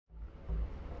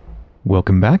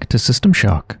Welcome back to System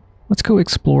Shock. Let's go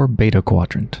explore Beta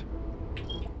Quadrant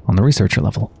on the researcher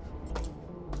level.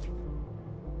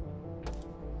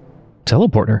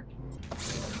 Teleporter.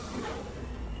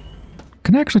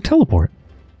 Can I actually teleport?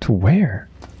 To where?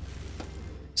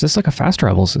 Is this like a fast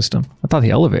travel system? I thought the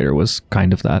elevator was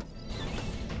kind of that.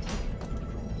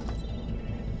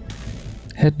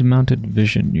 Head-mounted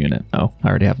vision unit. Oh, I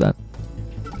already have that.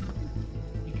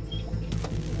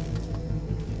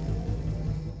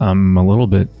 I'm a little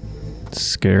bit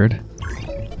scared.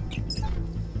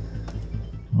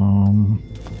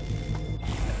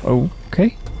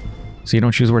 Okay. So you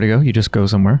don't choose where to go, you just go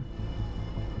somewhere.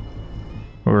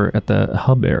 We're at the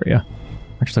hub area.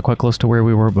 Actually quite close to where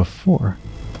we were before.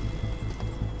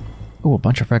 Oh, a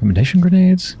bunch of fragmentation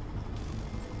grenades.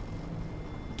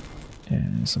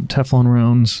 And some Teflon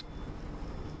rounds.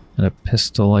 And a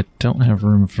pistol. I don't have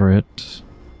room for it.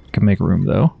 Can make room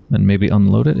though, and maybe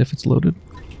unload it if it's loaded.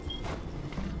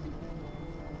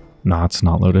 Nah, it's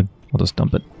not loaded. I'll just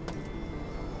dump it.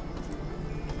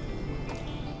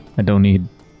 I don't need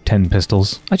 10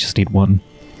 pistols. I just need one.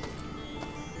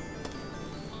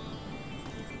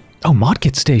 Oh, mod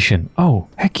kit station. Oh,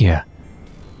 heck yeah.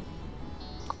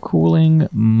 Cooling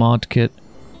mod kit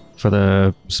for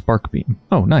the spark beam.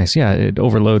 Oh, nice. Yeah, it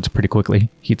overloads pretty quickly.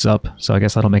 Heats up, so I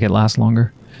guess that'll make it last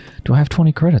longer. Do I have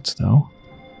 20 credits, though?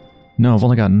 No, I've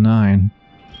only got 9.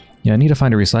 Yeah, I need to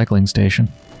find a recycling station.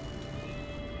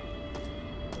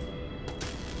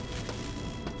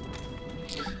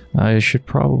 I should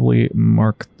probably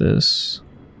mark this.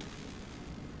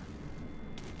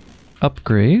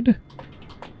 Upgrade.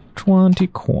 20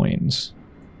 coins.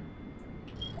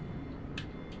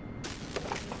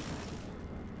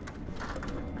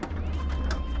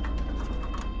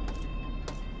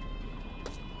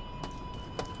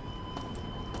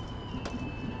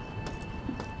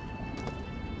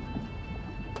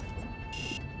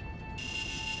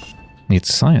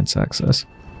 Needs science access.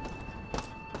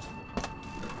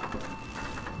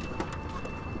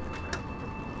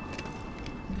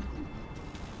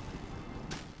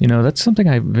 You know, that's something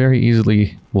I very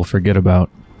easily will forget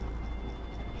about.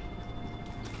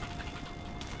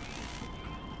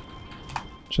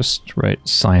 Just write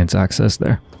science access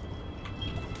there.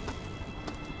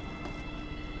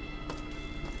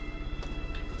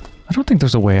 I don't think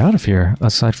there's a way out of here,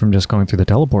 aside from just going through the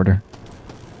teleporter.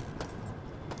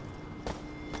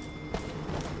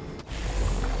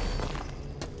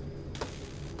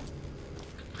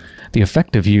 The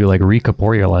effect of you, like,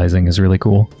 recorporealizing is really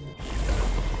cool.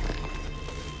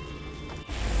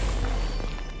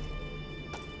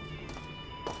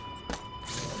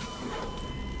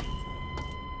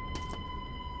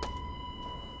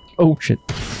 Oh, shit.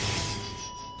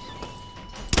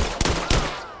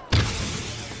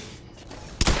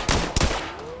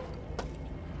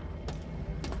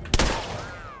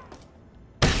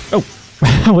 Oh!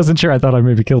 I wasn't sure. I thought I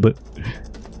maybe killed it.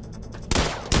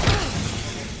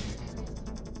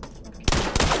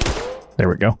 There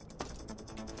we go.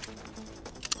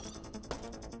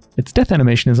 Its death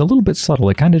animation is a little bit subtle.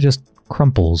 It kind of just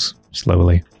crumples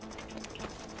slowly.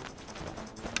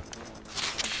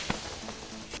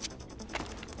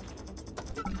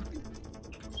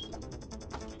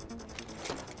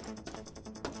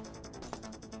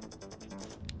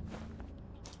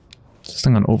 Is this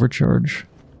thing on overcharge?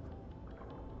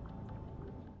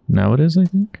 Now it is, I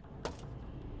think.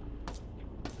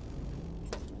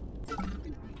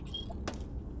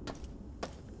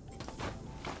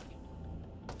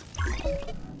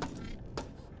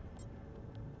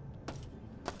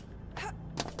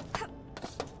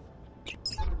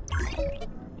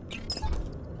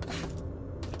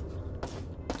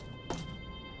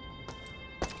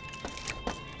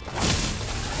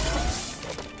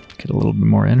 Get a little bit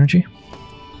more energy.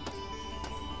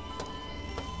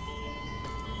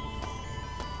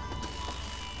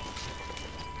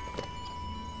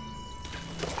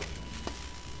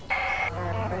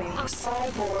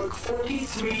 Cyborg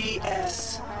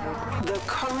 43S. The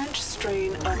current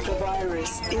strain of the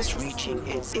virus is reaching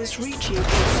its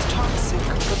toxic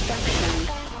perfection.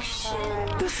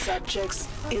 The subjects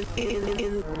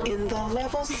in the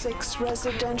level 6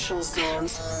 residential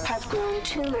zones have grown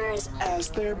tumors as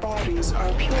their bodies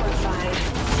are purified.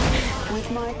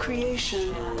 With my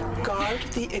creation, guard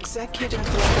the executive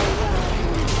level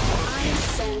lab. I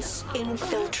sense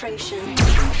infiltration.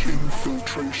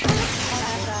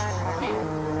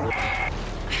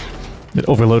 It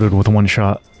overloaded with one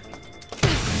shot.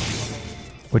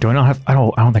 Wait, do I not have... I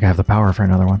don't think I have the power for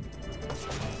another one.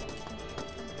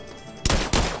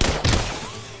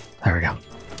 There we go.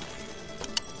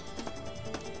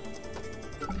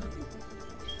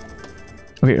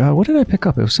 Okay, what did I pick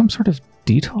up? It was some sort of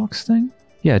detox thing?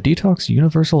 Yeah, detox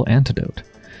universal antidote.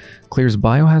 Clears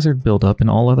biohazard buildup and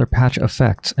all other patch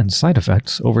effects and side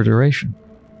effects over duration.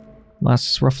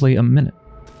 Lasts roughly a minute.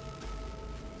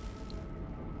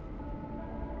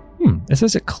 It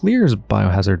says it clears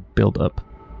biohazard buildup.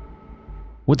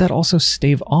 Would that also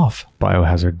stave off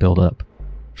biohazard buildup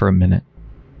for a minute?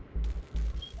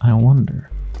 I wonder.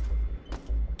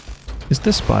 Is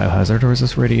this biohazard or is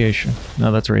this radiation?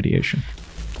 No, that's radiation.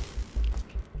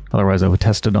 Otherwise I would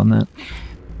test it on that.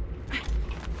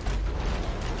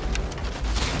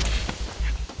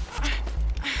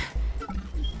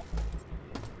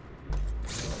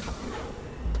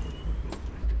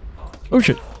 Oh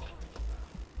shit.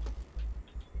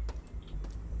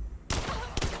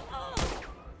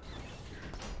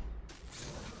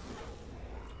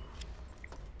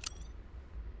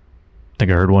 I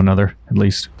think I heard one other, at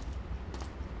least.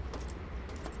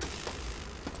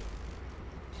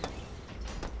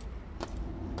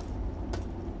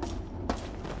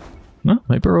 No,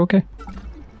 maybe we're okay.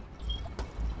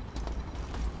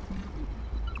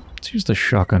 Let's use the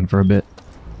shotgun for a bit.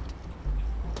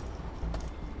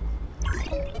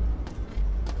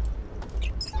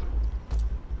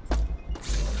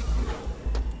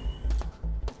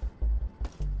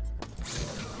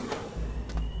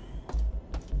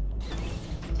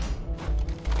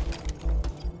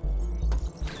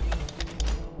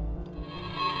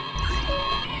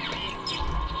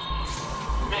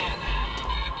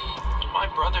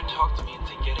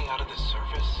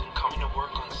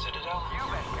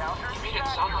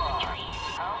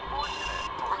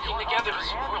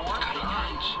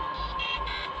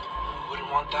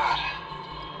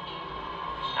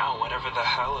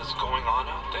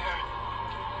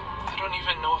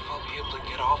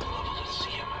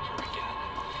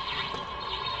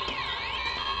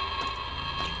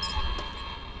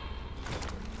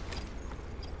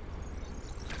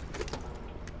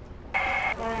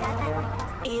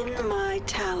 In my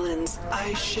talons,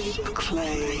 I shape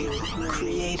clay,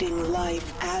 creating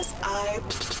life as I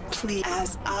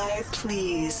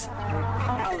please.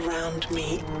 Around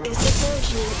me is a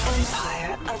burgeoning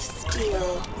empire of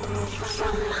steel.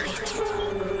 From my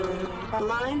throne room,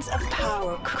 lines of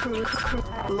power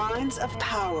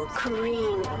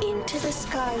careen into the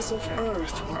skies of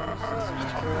Earth.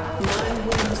 My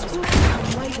winds will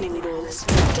become lightning bolts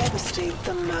that devastate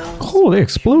the mountains. Oh, they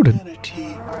exploded.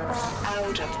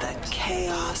 Out of the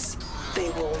chaos, they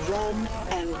will run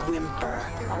and whimper,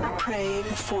 praying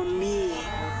for me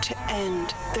to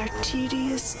end their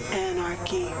tedious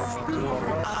anarchy.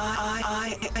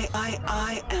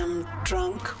 I am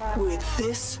drunk with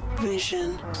this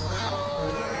vision.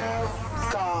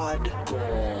 God.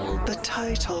 The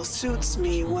title suits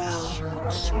me well.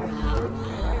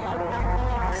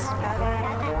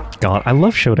 God, I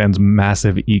love Shodan's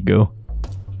massive ego.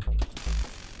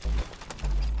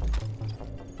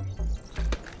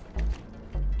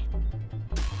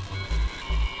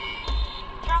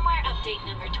 Firmware update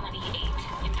number 28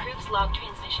 improves log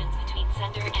transmissions between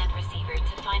sender and receiver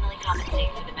to finally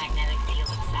compensate for the magnetic field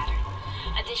of Saturn.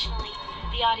 Additionally,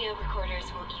 the audio recorders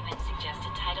will even suggest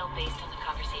a title based on the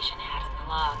conversation had in the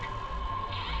log.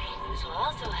 This will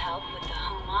also help with the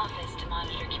home office to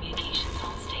monitor communications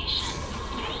on station.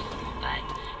 But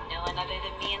no one other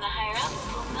than me and the higher-ups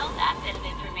will know that bit of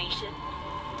information.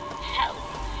 Hell,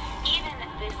 even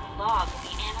this log will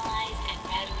be analyzed and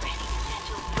read for any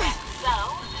potential threats. So,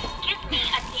 give me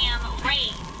a damn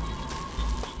raise.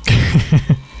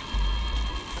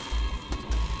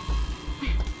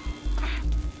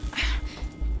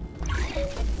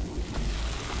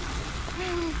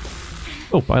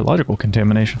 Oh, biological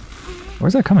contamination.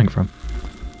 Where's that coming from?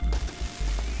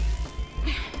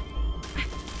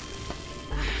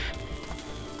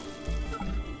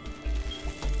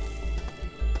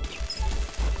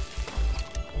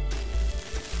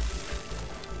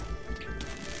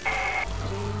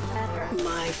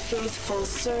 My faithful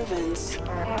servants,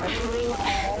 bring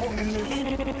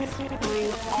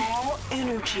all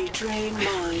energy drain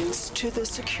mines to the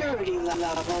security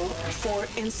level for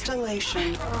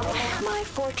installation. My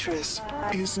fortress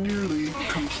is nearly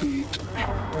complete.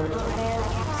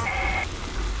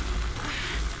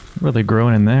 What are they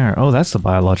growing in there? Oh, that's the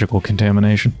biological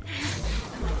contamination.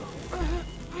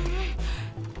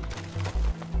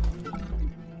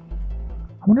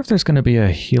 I wonder if there's going to be a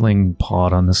healing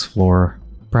pod on this floor.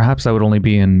 Perhaps that would only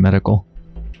be in medical.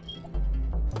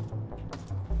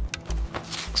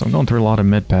 So I'm going through a lot of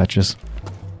med patches.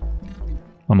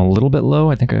 I'm a little bit low.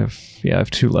 I think I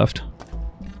have 2 left.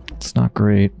 It's not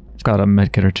great. I've got a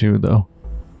med kit or 2 though.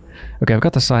 Okay, I've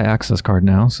got the Psi access card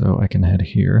now, so I can head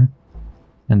here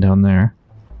and down there.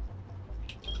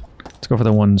 go for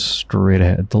the one straight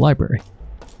ahead, the library.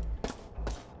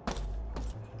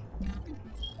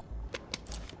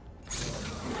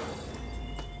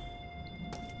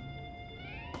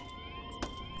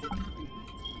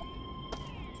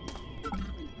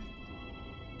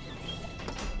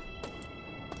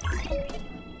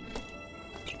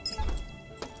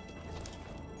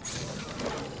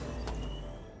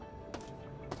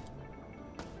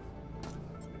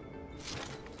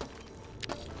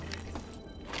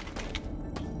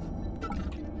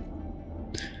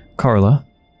 Carla,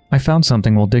 I found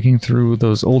something while digging through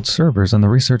those old servers in the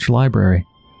research library.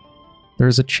 There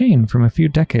is a chain from a few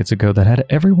decades ago that had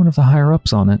every one of the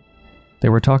higher-ups on it. They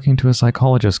were talking to a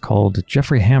psychologist called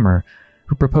Jeffrey Hammer,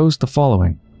 who proposed the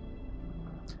following.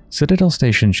 Citadel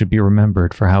Station should be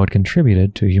remembered for how it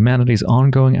contributed to humanity's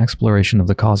ongoing exploration of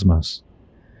the cosmos.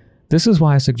 This is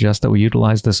why I suggest that we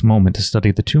utilize this moment to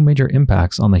study the two major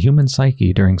impacts on the human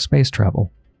psyche during space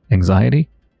travel: anxiety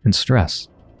and stress.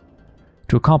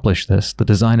 To accomplish this, the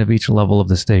design of each level of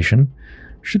the station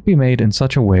should be made in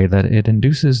such a way that it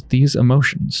induces these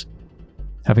emotions.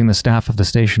 Having the staff of the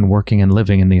station working and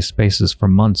living in these spaces for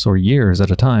months or years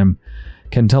at a time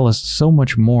can tell us so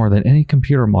much more than any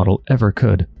computer model ever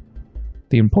could.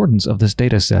 The importance of this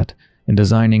data set in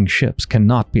designing ships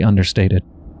cannot be understated.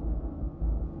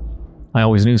 I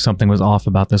always knew something was off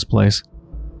about this place.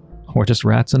 We're just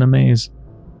rats in a maze.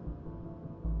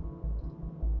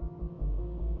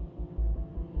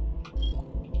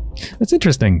 That's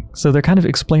interesting. So they're kind of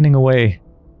explaining away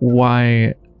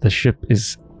why the ship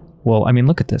is... Well, I mean,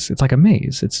 look at this. It's like a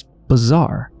maze. It's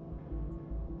bizarre.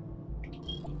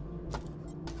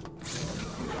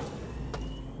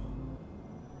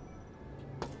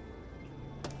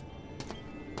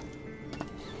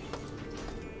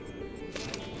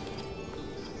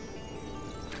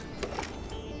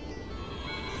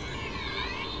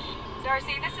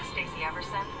 Darcy, this is Stacy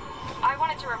Everson. I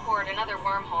wanted to report another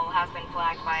wormhole has been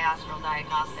flagged by Astral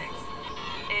Diagnostics.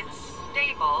 It's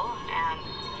stable and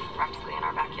practically in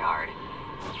our backyard.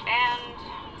 And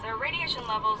the radiation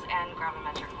levels and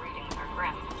gravimetric readings are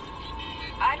grim.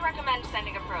 I'd recommend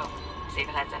sending a probe, see if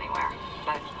it heads anywhere.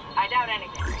 But I doubt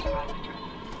anything will survive the trip.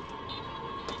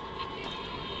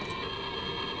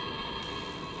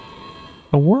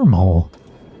 A wormhole?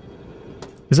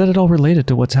 Is that at all related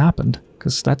to what's happened?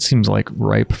 Because that seems like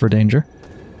ripe for danger.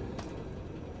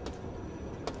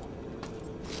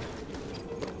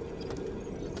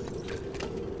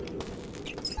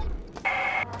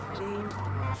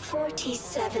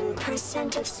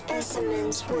 %, of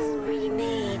specimens were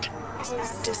remade.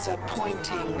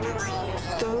 Disappointing.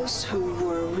 Those who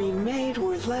were remade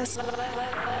were less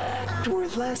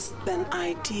than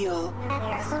ideal.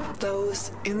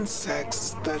 Those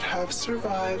insects that have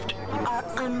survived Are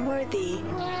unworthy.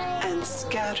 and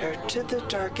scattered to the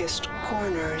darkest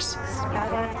corners.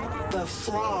 The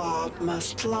flaw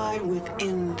must lie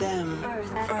within them.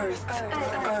 Earth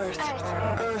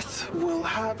will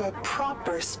have a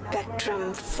proper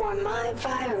Spectrum for my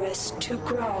virus to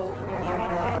grow.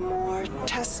 more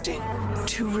testing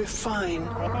to refine.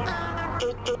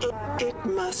 It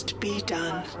must be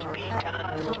done.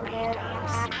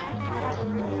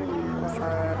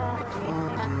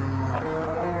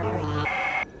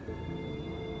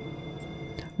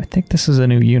 I think this is a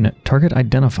new unit. Target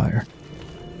identifier.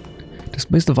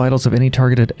 Displays the vitals of any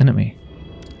targeted enemy.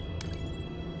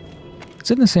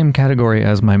 It's in the same category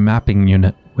as my mapping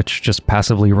unit, which just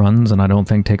passively runs and I don't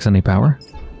think takes any power.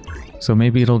 So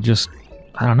maybe it'll just...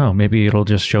 I don't know, maybe it'll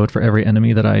just show it for every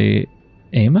enemy that I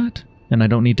aim at? And I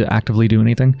don't need to actively do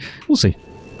anything? We'll see.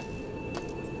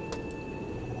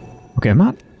 Okay, I'm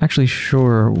not actually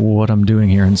sure what I'm doing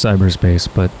here in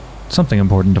cyberspace, but something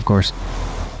important, of course.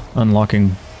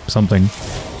 Unlocking something.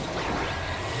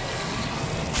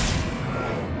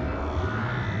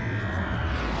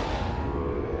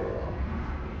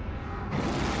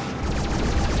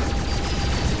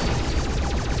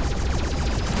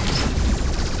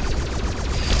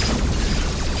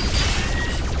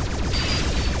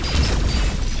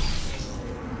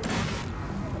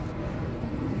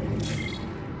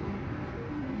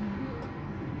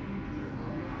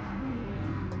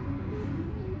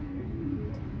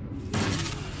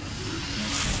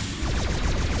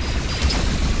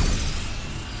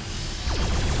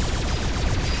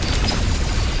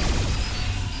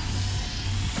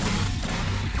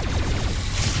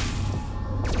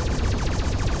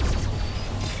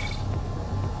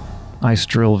 Ice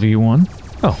Drill V1.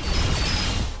 Oh.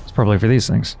 It's probably for these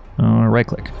things. Right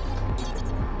click.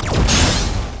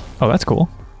 Oh, that's cool.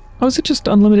 Oh, is it just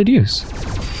unlimited use? I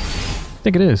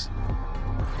think it is.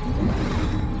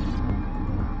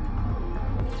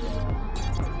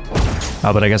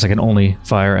 Oh, but I guess I can only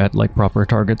fire at, like, proper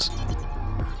targets.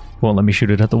 Won't let me shoot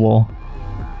it at the wall.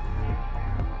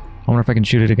 I wonder if I can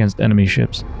shoot it against enemy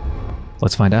ships.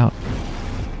 Let's find out.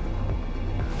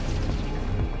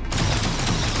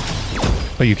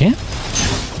 Oh, you can?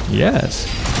 Yes.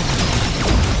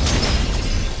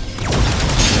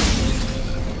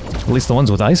 At least the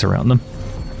ones with ice around them.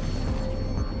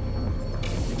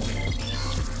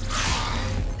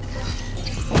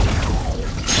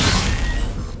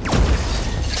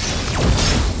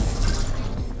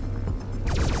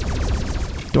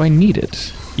 Do I need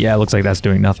it? Yeah, it looks like that's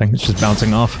doing nothing. It's just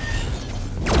bouncing off.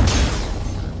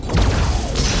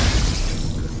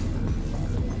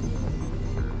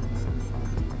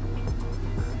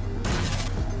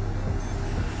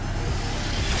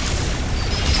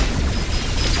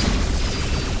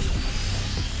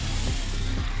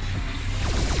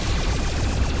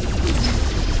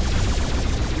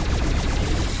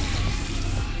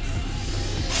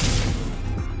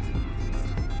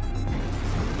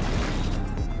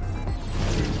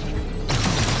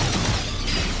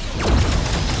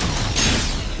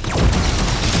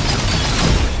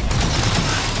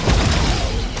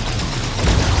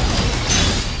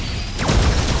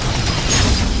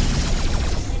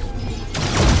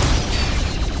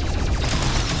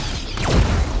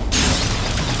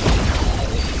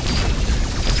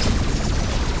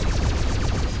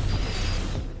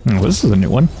 Oh, this is a new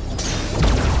one.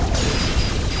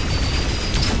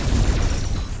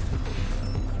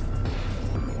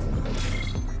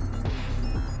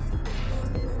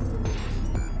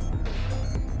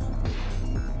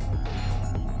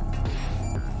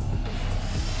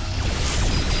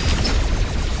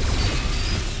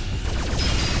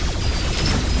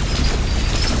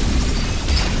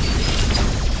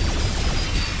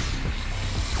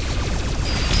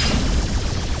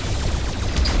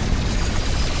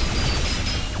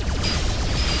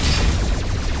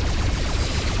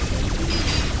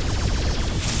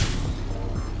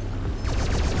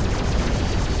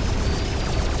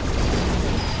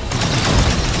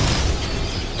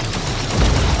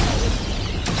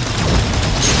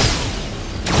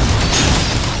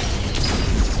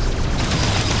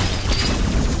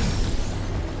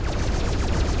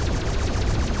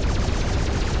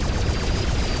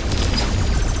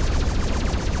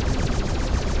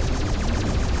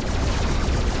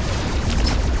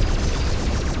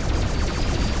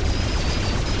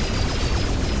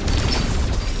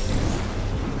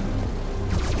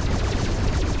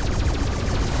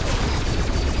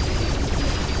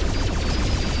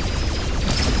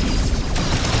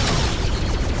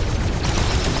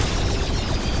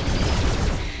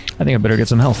 I think I better get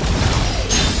some health.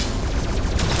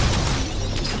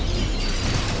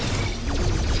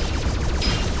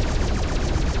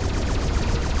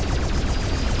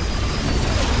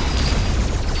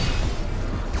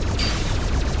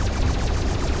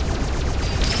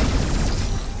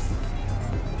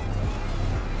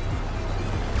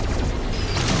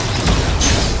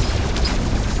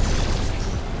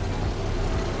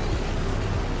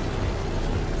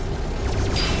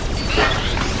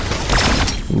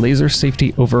 Laser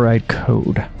safety override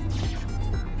code.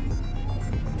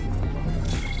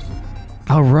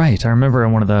 Oh, right. I remember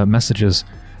in one of the messages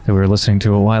that we were listening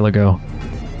to a while ago,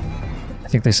 I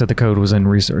think they said the code was in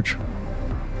research.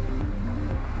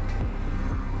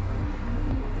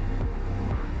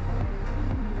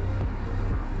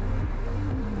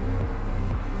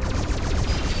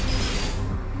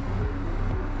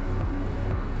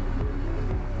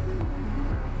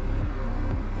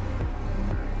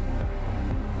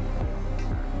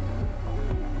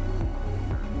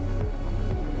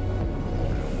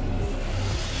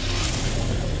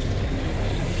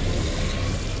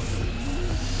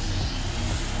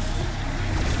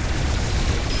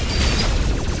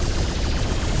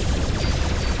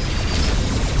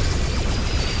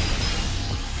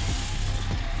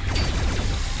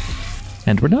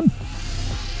 And we're done.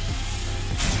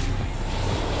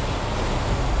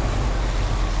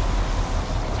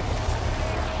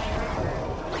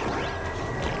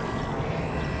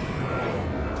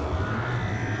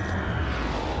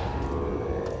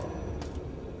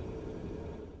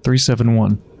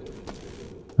 $371.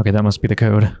 Okay, that must be the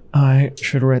code. I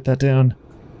should write that down.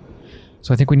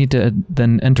 So I think we need to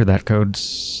then enter that code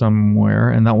somewhere,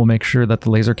 and that will make sure that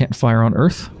the laser can't fire on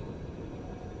Earth.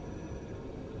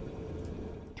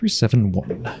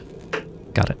 371.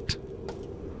 Got it.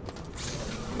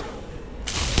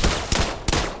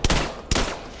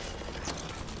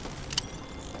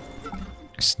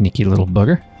 Sneaky little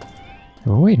bugger. They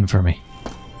were waiting for me.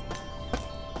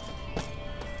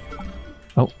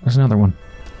 Oh, there's another one.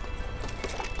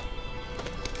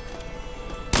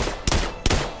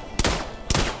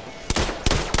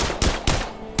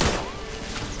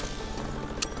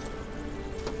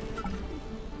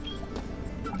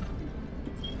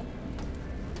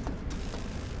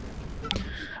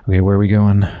 Okay, where are we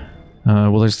going?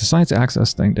 Well, there's the science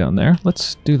access thing down there.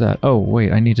 Let's do that. Oh,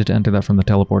 wait, I needed to enter that from the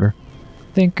teleporter.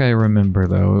 I think I remember,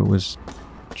 though. It was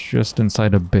just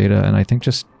inside a beta, and I think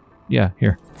just... Yeah,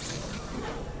 here.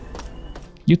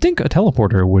 You'd think a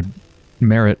teleporter would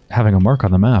merit having a mark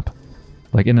on the map.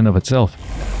 Like, in and of itself.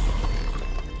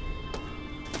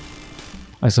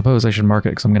 I suppose I should mark it,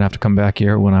 because I'm going to have to come back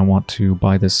here when I want to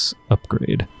buy this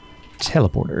upgrade.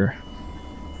 Teleporter.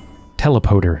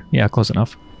 Teleporter. Yeah, close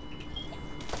enough.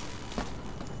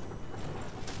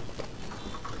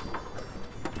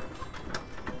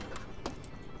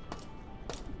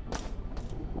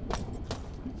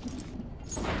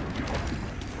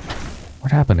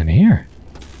 What happened in here?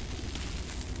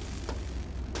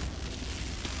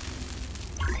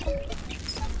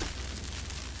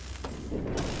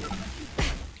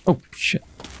 Oh, shit.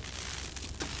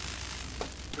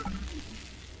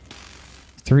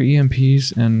 3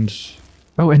 EMPs and...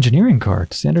 Oh, engineering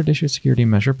card. Standard issue security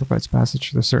measure provides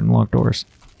passage through certain locked doors.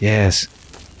 Yes.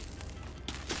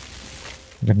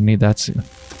 We're gonna need that soon.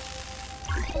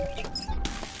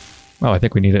 Oh, I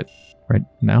think we need it right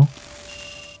now.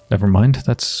 Never mind,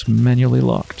 that's manually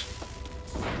locked.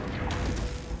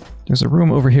 There's a room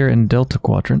over here in Delta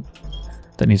Quadrant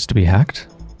that needs to be hacked.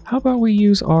 How about we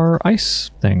use our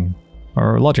ice thing?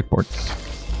 Our logic board.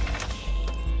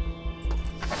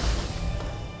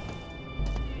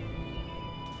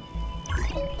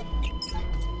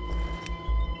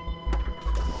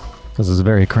 This is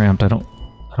very cramped. I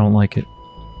don't like it.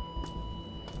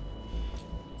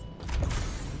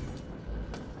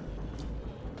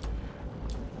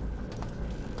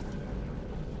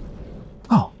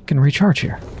 Oh, can recharge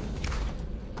here.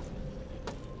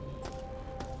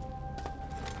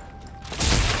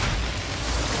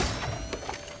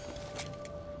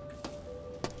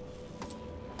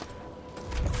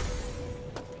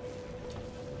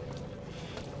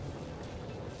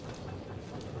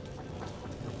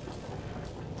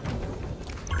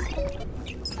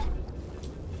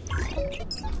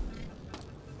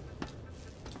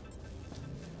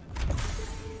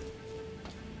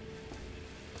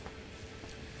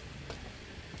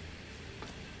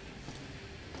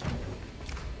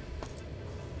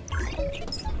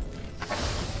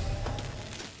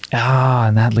 Ah,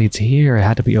 and that leads here. It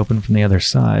had to be open from the other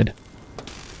side.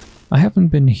 I haven't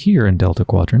been here in Delta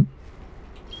Quadrant.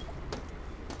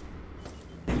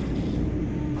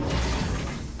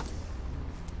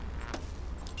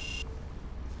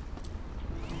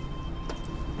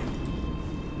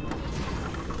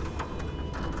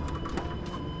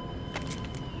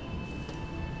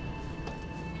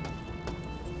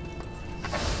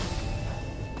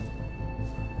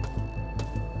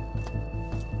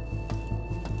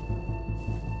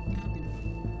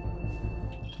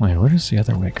 Wait, where does the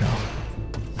other way go?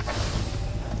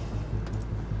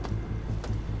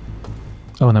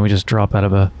 Oh, and then we just drop out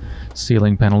of a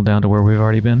ceiling panel down to where we've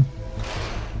already been.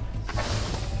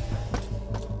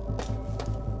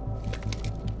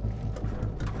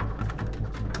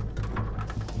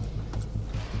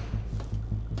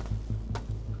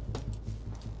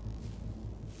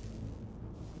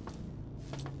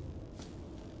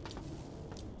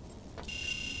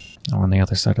 Oh, on the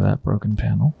other side of that broken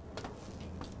panel.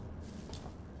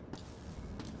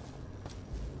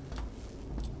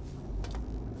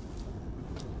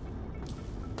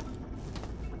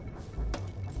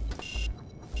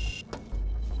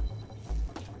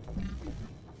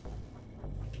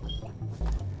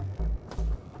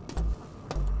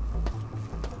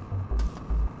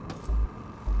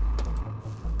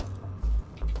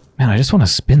 Man, I just want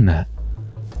to spin that.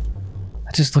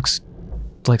 That just looks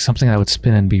like something I would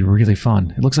spin and be really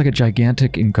fun. It looks like a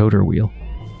gigantic encoder wheel.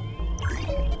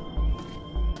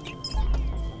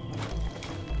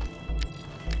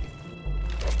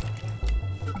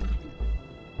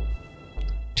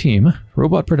 Team,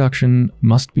 robot production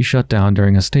must be shut down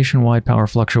during a station-wide power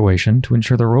fluctuation to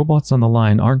ensure the robots on the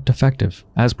line aren't defective,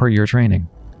 as per your training.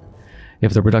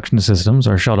 If the production systems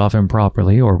are shut off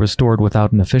improperly or restored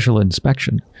without an official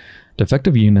inspection,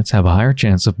 defective units have a higher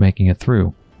chance of making it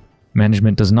through.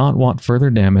 Management does not want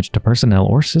further damage to personnel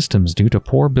or systems due to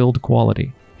poor build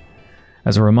quality.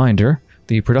 As a reminder,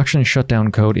 the production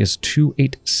shutdown code is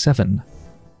 287.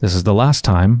 This is the last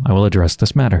time I will address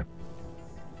this matter.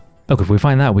 Look, if we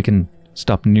find that, we can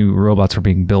stop new robots from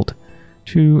being built.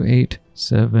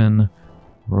 287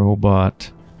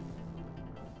 robot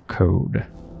code.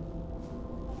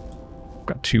 I've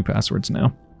got 2 passwords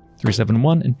now.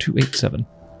 371 and 287.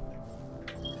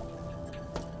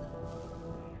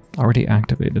 Already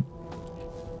activated.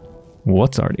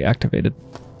 What's already activated?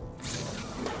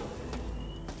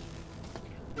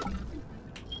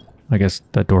 I guess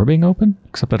that door being open?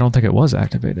 Except I don't think it was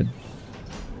activated.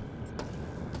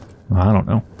 I don't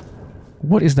know.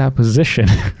 What is that position?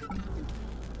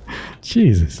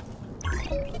 Jesus.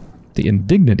 The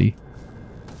indignity.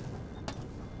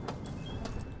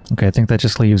 Okay, I think that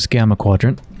just leaves Gamma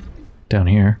Quadrant down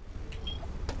here.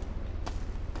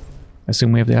 I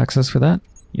assume we have the access for that?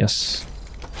 Yes.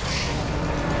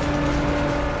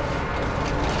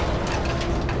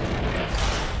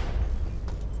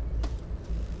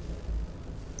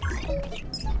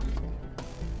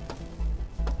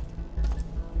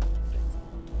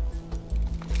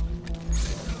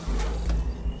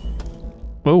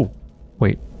 Oh,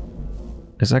 wait.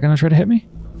 Is that gonna try to hit me?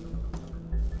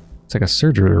 It's like a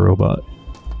surgery robot.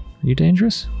 Are you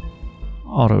dangerous?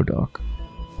 Auto dock.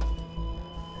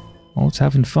 Oh, it's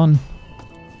having fun.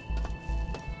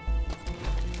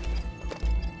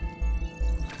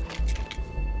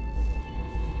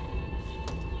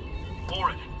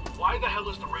 Warren, why the hell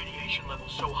is the radiation level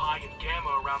so high in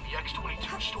Gamma around the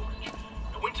X-22 storage?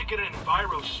 I went to get an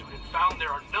Enviro suit and found there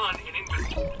are none in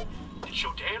inventory. Did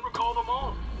SHODAN recall them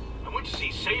all? I went to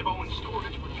see Sabo in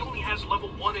storage, but he only has level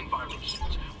 1 Enviro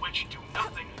suits, which do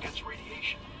nothing against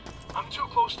radiation. I'm too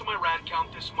close to my rad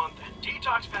count this month, and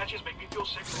detox patches make me feel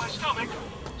sick to my stomach,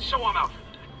 so I'm out for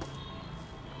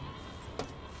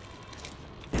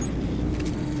the day.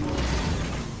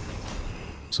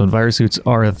 So envirosuits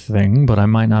are a thing, but I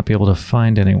might not be able to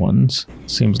find anyone's.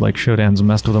 Seems like SHODAN's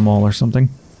messed with them all or something.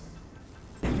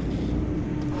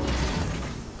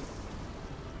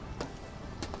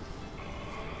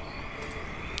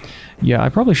 Yeah, I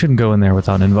probably shouldn't go in there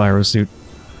without an envirosuit.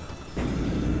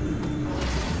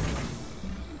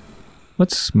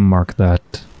 Let's mark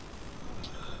that.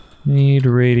 Need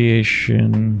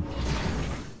radiation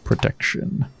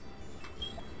protection.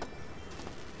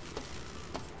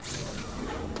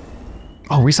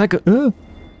 Oh,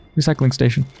 recycling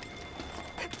station.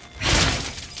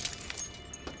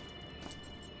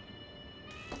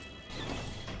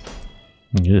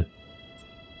 Yeah.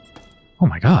 Oh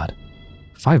my god.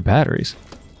 5 batteries.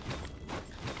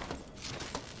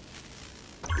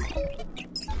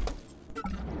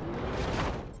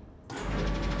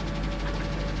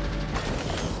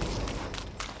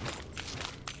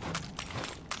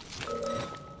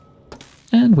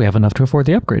 And we have enough to afford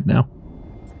the upgrade now.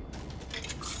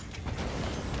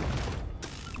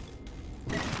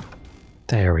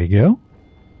 There we go.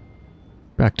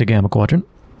 Back to Gamma Quadrant.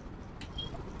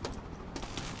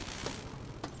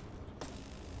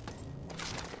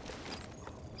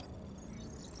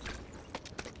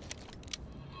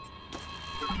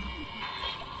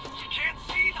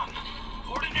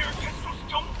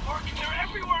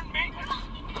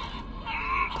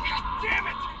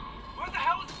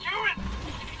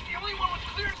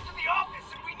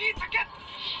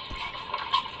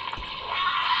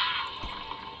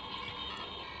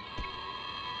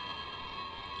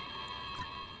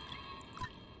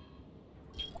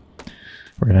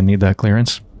 We're gonna need that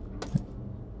clearance.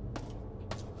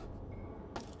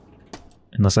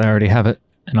 Unless I already have it,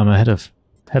 and I'm ahead of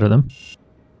them.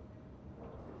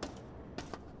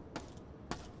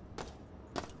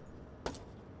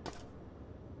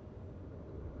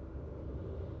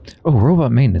 Oh,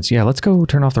 robot maintenance. Yeah, let's go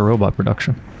turn off the robot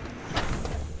production.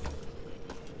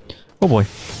 Oh boy.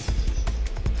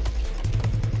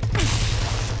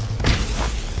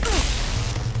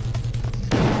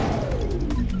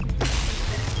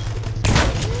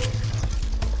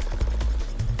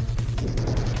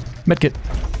 Medkit.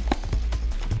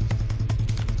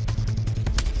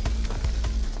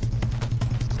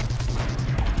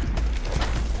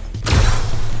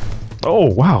 Oh,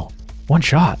 wow. One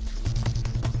shot.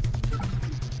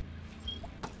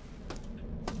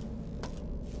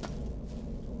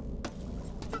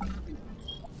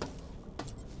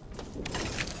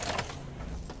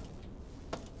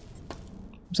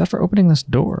 Is that for opening this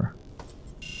door?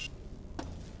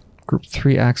 Group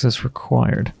 3 access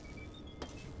required.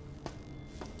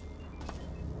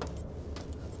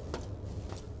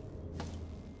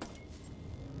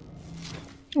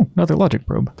 Oh, another logic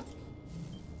probe.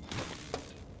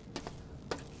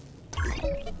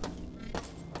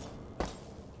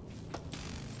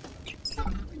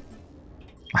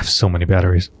 I have so many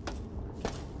batteries.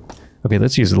 Okay,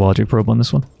 let's use the logic probe on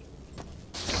this one.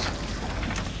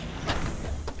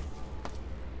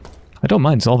 I don't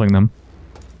mind solving them.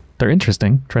 They're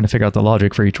interesting, trying to figure out the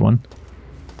logic for each one.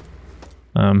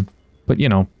 But you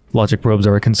know, logic probes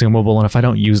are a consumable, and if I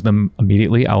don't use them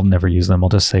immediately, I'll never use them. I'll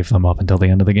just save them up until the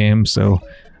end of the game, so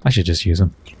I should just use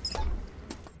them.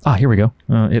 Ah, here we go.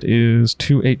 It is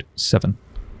 287.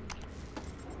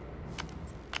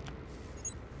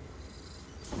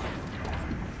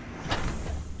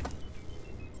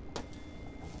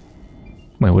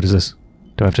 Wait, what is this?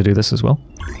 Do I have to do this as well?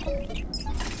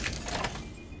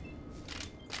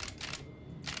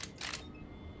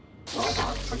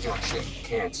 Robot production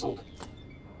canceled.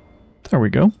 There we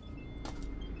go.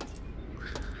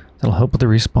 That'll help with the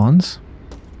respawns.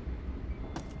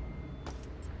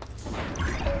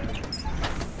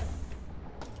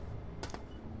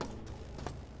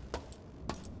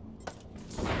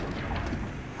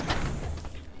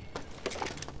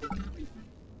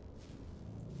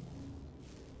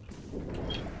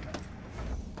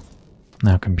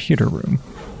 Now computer room.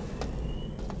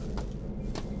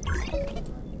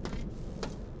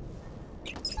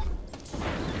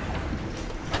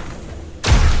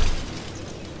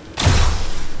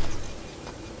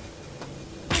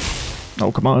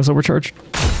 Oh, come on, it's overcharged.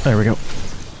 There we go.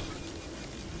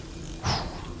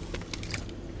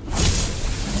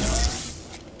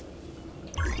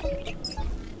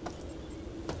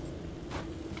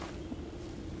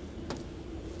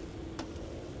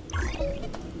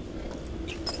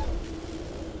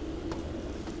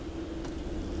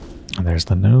 And there's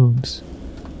the nodes.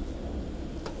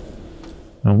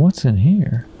 And what's in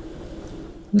here?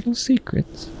 Little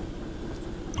secrets.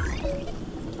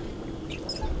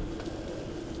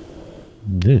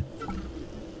 Ugh.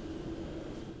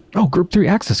 Oh, Group 3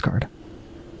 access card.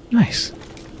 Nice.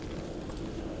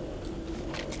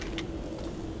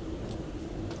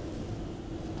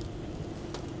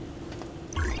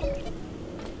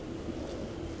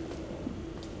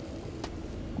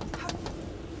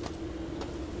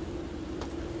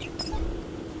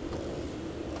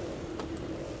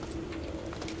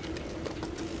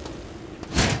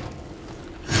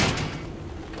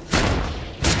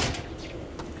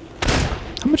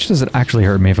 How much does it actually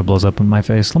hurt me if it blows up in my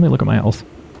face? Let me look at my health.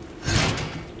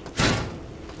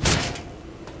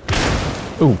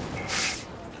 Ooh.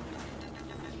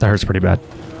 That hurts pretty bad.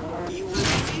 You will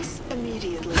cease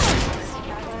immediately.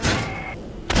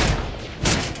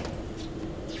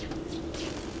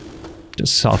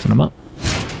 Just soften them up.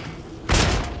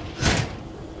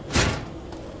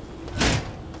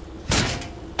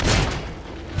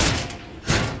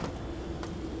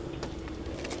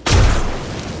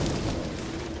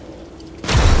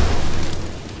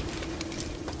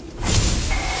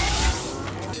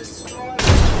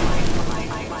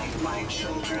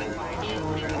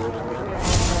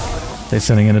 They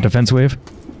sending in a defense wave?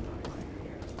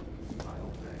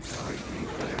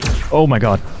 Oh my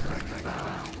god.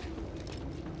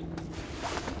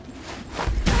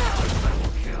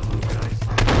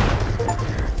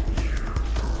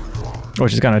 Oh,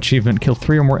 she's got an achievement. Kill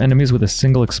 3 or more enemies with a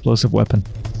single explosive weapon.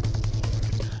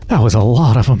 That was a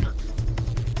lot of them.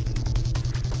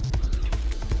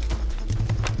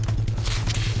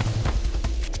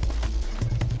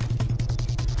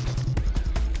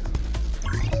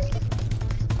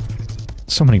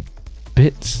 So many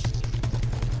bits.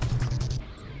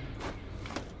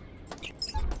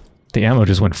 The ammo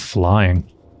just went flying.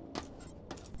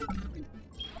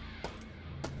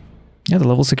 Yeah, the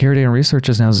level security and research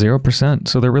is now 0%.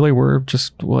 So there really were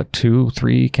just, what, 2,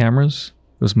 3 cameras?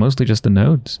 It was mostly just the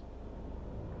nodes.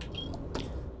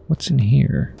 What's in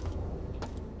here?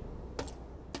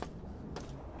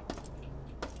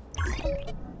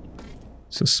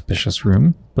 Suspicious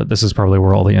room. But this is probably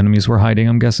where all the enemies were hiding,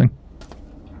 I'm guessing.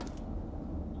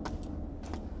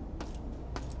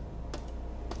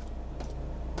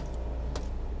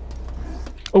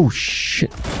 Oh,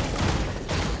 shit.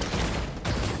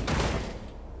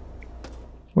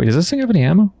 Wait, does this thing have any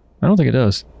ammo? I don't think it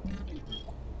does.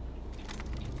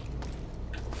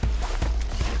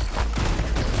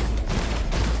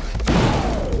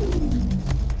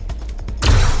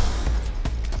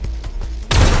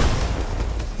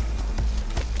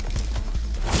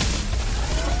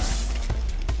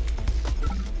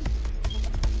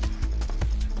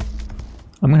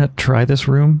 I'm gonna try this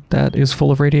room that is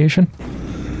full of radiation.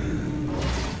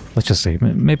 Let's just see.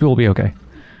 Maybe we'll be okay.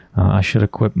 I should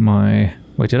equip my...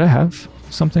 Wait, did I have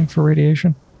something for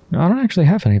radiation? No, I don't actually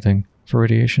have anything for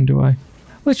radiation, do I?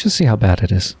 Let's just see how bad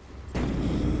it is.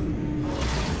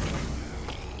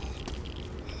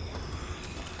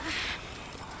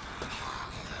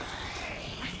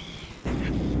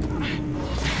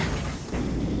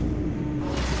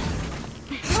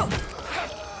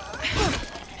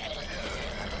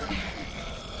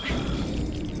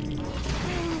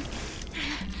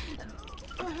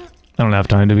 I don't have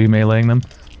time to be meleeing them.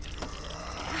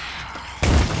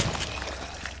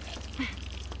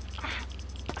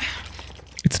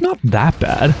 It's not that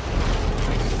bad.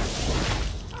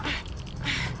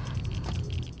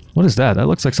 What is that? That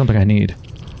looks like something I need.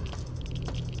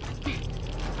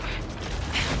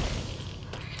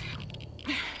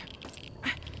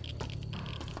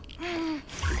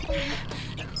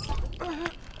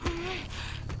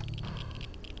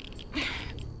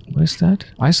 is that?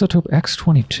 Isotope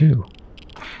X22.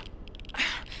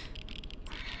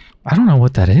 I don't know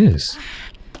what that is.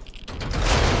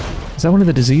 Is that one of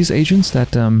the disease agents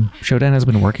that SHODAN has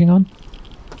been working on?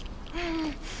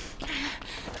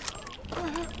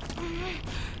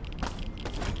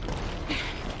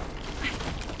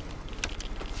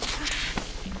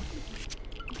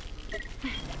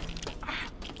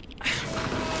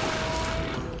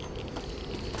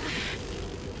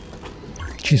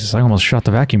 Jesus, I almost shot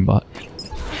the vacuum bot.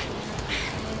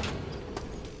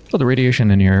 Oh, the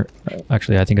radiation in here,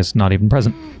 actually, I think it's not even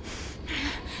present.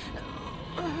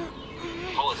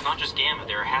 Oh, it's not just gamma.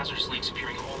 There are hazardous leaks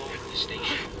appearing all over the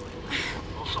station.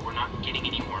 Also, we're not getting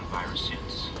any more Enviro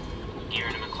suits.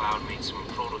 Gearin and McLeod made some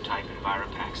prototype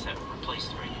Enviro packs that replace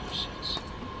the regular suits.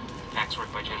 Packs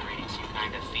work by generating some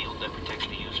kind of field that protects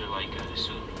the user like a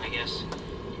suit, I guess.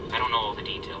 I don't know all the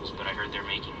details, but I heard they're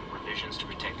making revisions to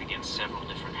protect against several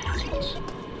different hazards.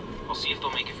 I'll see if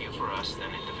they'll make a few for us, then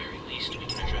at the very least we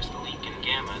can address the leak in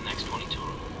gamma in the next 22,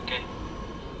 okay?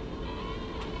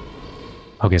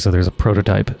 Okay, so there's a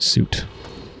prototype suit.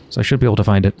 So I should be able to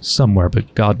find it somewhere,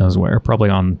 but God knows where. Probably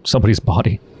on somebody's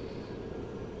body.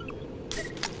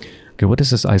 Okay, what is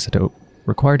this isotope?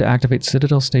 Required to activate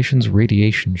Citadel Station's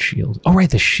radiation shield. Oh right,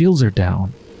 the shields are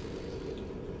down.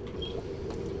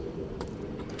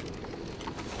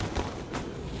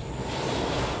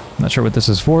 Not sure what this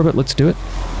is for, but let's do it.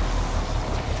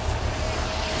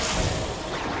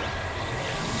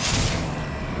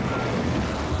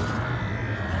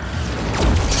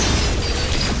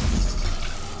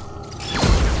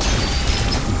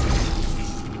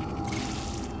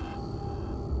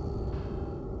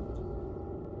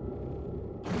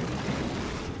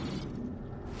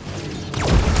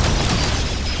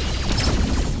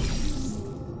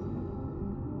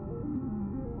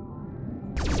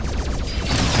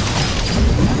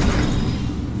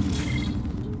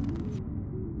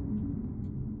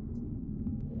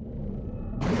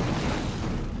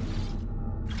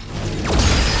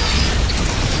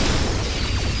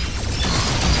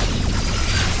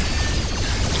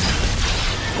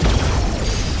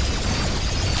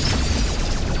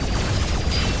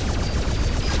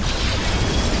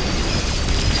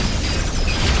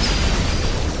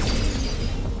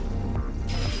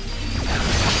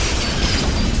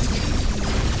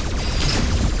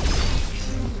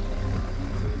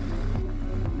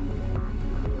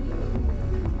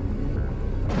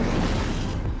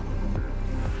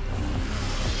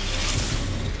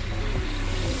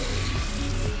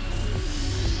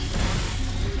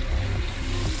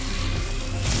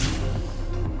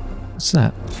 What's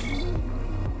that?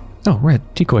 Oh, right,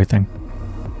 decoy thing.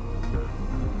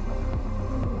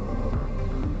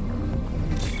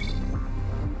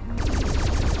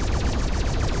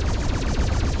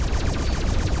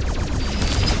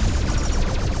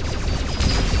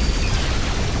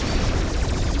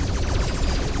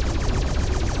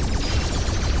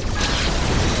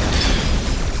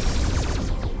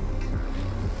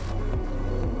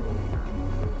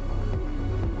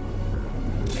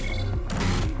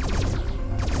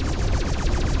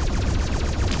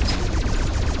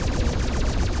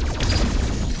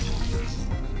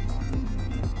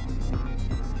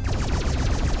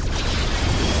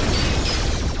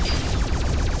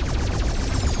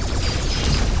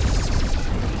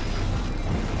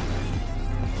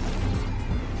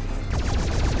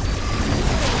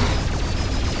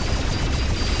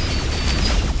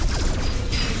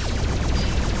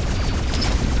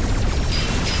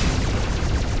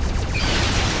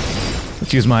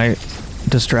 Use my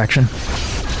distraction.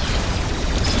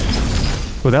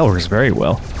 Well, that works very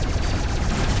well.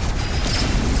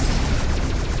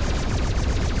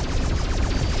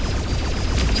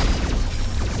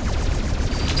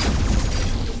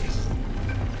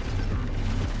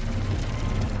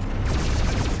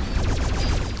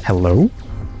 Hello?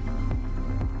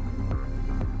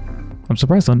 I'm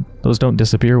surprised those don't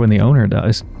disappear when the owner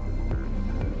dies.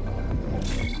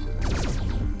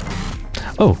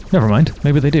 Oh, never mind.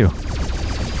 Maybe they do.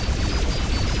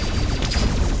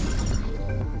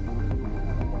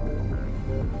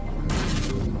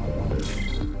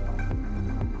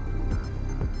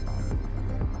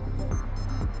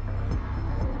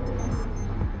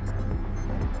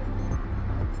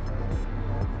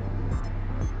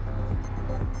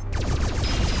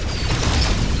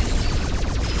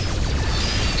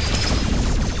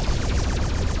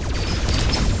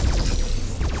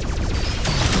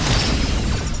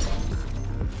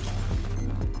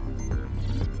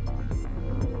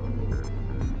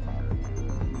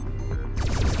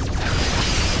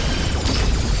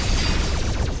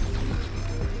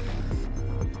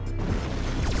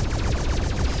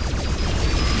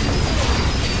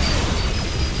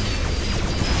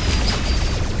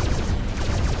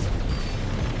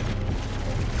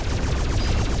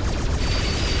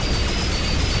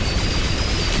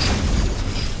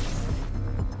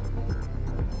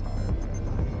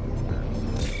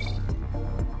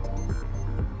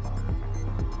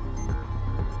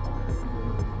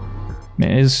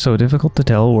 It is so difficult to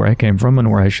tell where I came from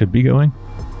and where I should be going.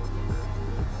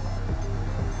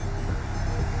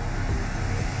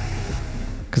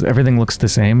 Because everything looks the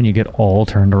same and you get all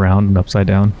turned around and upside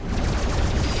down.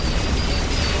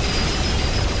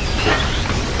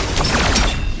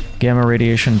 Gamma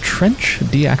radiation trench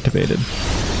deactivated.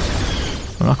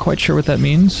 I'm not quite sure what that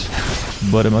means,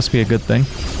 but it must be a good thing.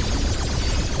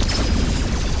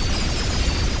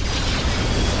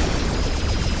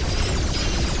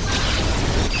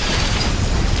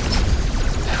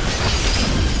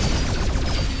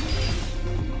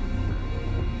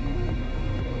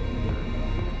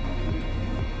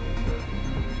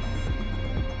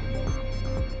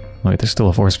 Wait, there's still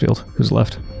a force field. Who's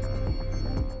left?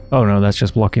 Oh no, that's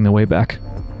just blocking the way back.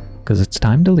 Because it's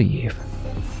time to leave.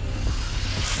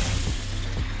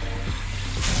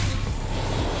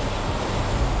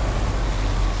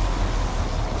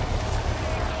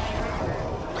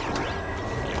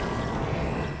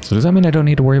 So does that mean I don't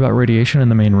need to worry about radiation in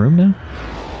the main room now?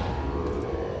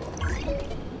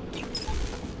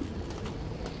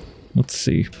 Let's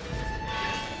see.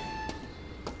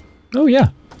 Oh yeah.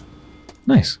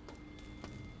 Nice.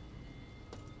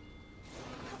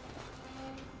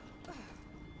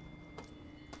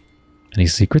 Any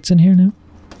secrets in here now?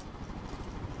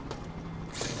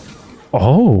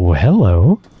 Oh,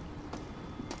 hello.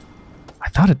 I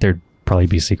thought there'd probably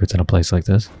be secrets in a place like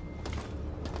this.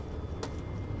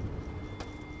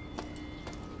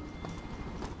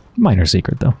 Minor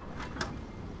secret, though.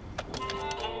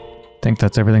 Think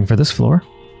that's everything for this floor.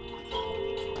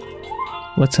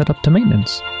 Let's head up to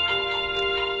maintenance.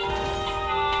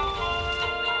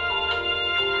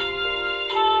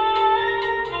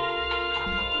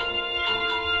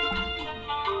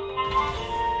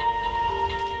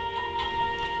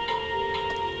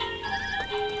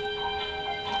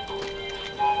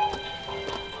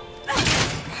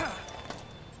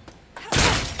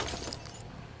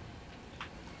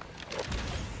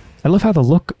 I love how the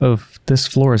look of this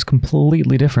floor is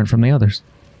completely different from the others.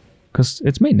 Because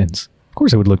it's maintenance. Of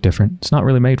course it would look different. It's not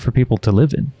really made for people to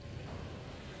live in.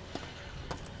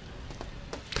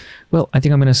 Well, I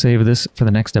think I'm going to save this for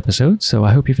the next episode, so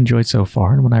I hope you've enjoyed so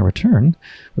far, and when I return,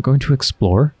 we're going to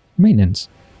explore maintenance.